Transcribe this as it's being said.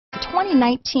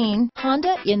2019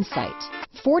 Honda Insight.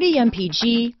 40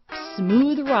 mpg,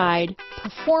 smooth ride,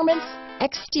 performance,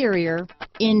 exterior,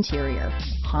 interior.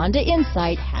 Honda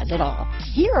Insight has it all.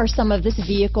 Here are some of this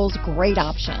vehicle's great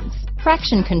options: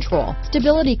 traction control,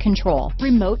 stability control,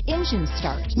 remote engine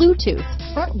start,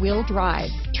 Bluetooth, front wheel drive,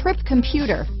 trip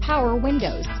computer, power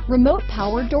windows, remote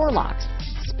power door locks,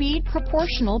 speed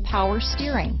proportional power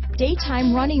steering,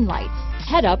 daytime running lights,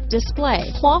 head-up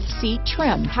display, cloth seat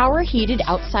trim, power heated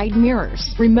outside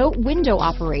mirrors, remote window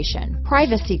operation,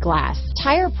 privacy glass,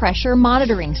 tire pressure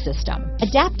monitoring system,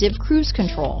 adaptive cruise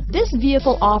control. This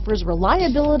vehicle offers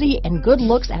reliability and good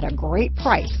looks at a great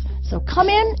price. So come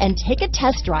in and take a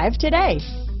test drive today.